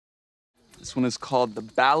This one is called The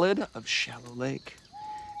Ballad of Shallow Lake.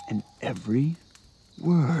 And every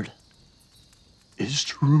word is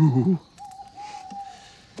true.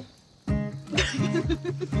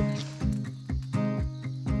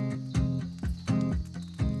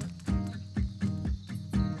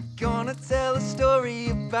 Gonna tell a story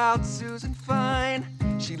about Susan Fine.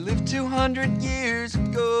 She lived 200 years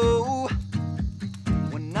ago.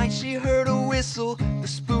 One night she heard a whistle, the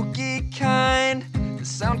spooky kind. The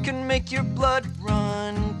sound can make your blood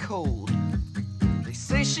run cold. They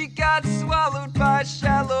say she got swallowed by a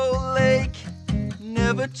shallow lake,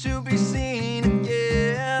 never to be seen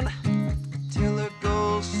again, till her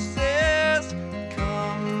ghost says,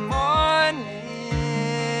 come on in.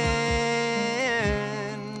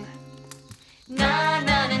 Na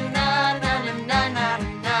na na na na na na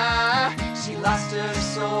na. She lost her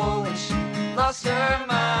soul and she lost her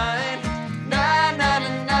mind. Na na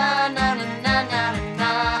na na na na na na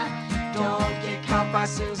na. Don't get caught by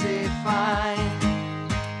Susie Fine.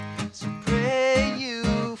 So pray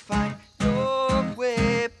you find your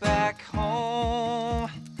way back home.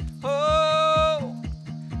 Oh,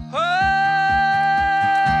 home.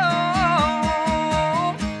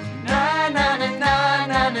 Na na na na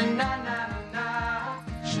na na na na.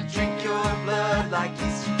 She'll drink your blood like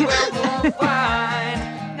it's 12 wine.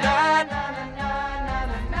 Na na na na na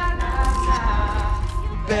na na na.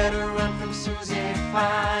 Better run from Susie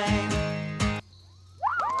Fine.